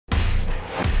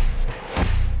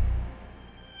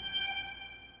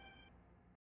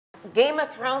Game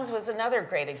of Thrones was another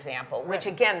great example, which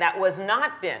again, that was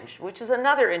not binge, which is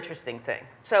another interesting thing.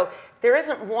 So there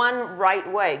isn't one right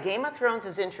way. Game of Thrones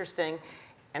is interesting,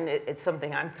 and it's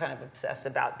something I'm kind of obsessed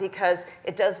about because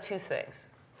it does two things.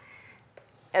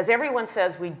 As everyone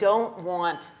says, we don't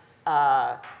want,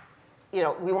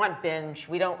 we want binge.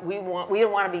 We don't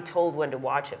want to be told when to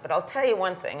watch it. But I'll tell you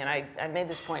one thing, and I made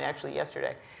this point actually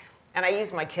yesterday, and I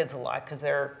use my kids a lot because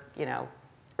they're,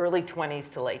 early 20s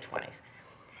to late 20s.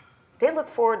 They look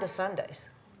forward to Sundays.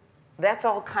 That's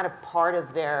all kind of part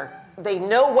of they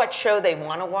know what show they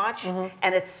want to watch,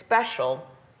 and it's special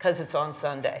because it's on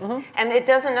Sunday. And it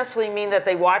doesn't necessarily mean that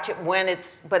they watch it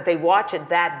but they watch it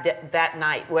that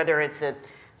night, whether it's at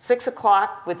 6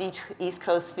 o'clock with each East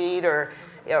Coast feed or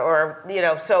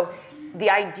so the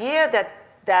idea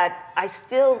that I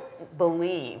still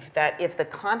believe that if the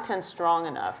content's strong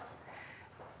enough,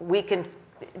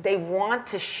 they want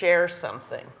to share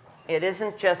something. It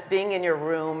isn't just being in your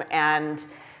room and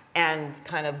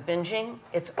kind of binging.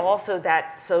 It's also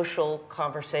that social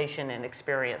conversation and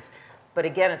experience. But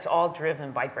again, it's all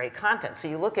driven by great content. So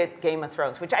you look at Game of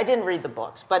Thrones, which I didn't read the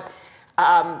books, but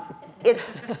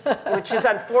which is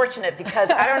unfortunate because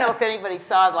I don't know if anybody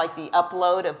saw like the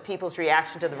upload of people's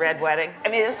reaction to the Red Wedding. I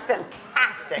mean, it was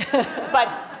fantastic. But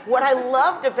what I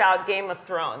loved about Game of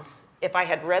Thrones, if I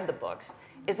had read the books,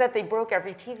 is that they broke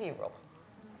every TV rule.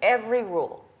 Every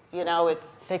rule.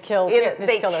 They killed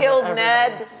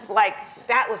Ned. Like,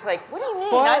 that was like, what do you mean?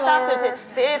 Spoiler. I thought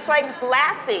it's like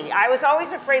Lassie. I was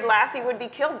always afraid Lassie would be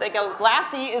killed. They go,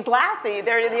 Lassie is Lassie.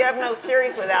 You have no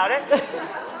series without it.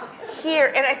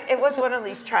 Here, and it was one of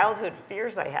these childhood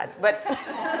fears I had. But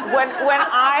when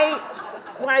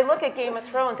I look at Game of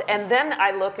Thrones, and then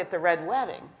I look at the Red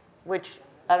Wedding, which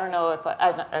I don't know if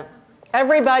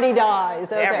everybody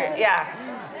dies. Okay. Yeah.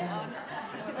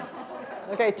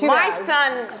 Okay, My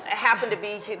son happened to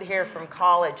be here from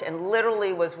college and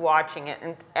literally was watching it,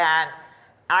 and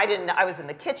I was in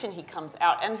the kitchen, he comes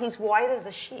out, and he's white as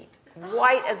a sheet.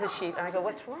 White as a sheet. And I go,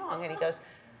 what's wrong? And he goes,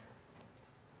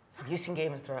 have you seen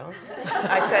Game of Thrones?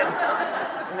 I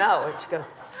said, no. And she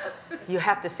goes, you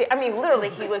have to see. I mean,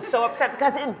 literally, he was so upset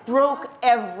because it broke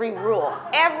every rule.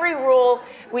 Every rule.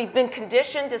 We've been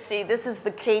conditioned to see this is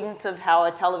the cadence of how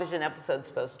a television episode is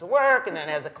supposed to work, and then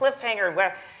it has a cliffhanger and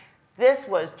whatever. This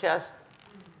was just,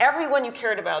 everyone you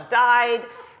cared about died.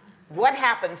 What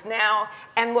happens now?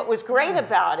 And what was great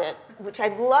about it, which I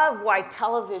love why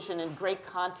television and great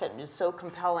content is so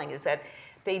compelling, is that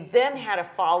they then had a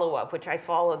follow-up, which I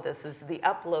followed this, is the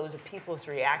uploads of people's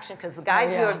reaction, because the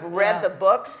guys who have read the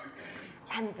books,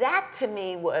 and that to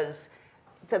me was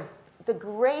the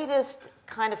greatest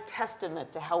kind of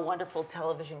testament to how wonderful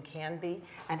television can be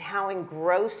and how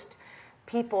engrossed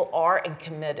people are and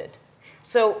committed.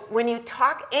 So when you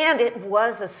talk, and it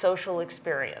was a social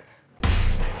experience.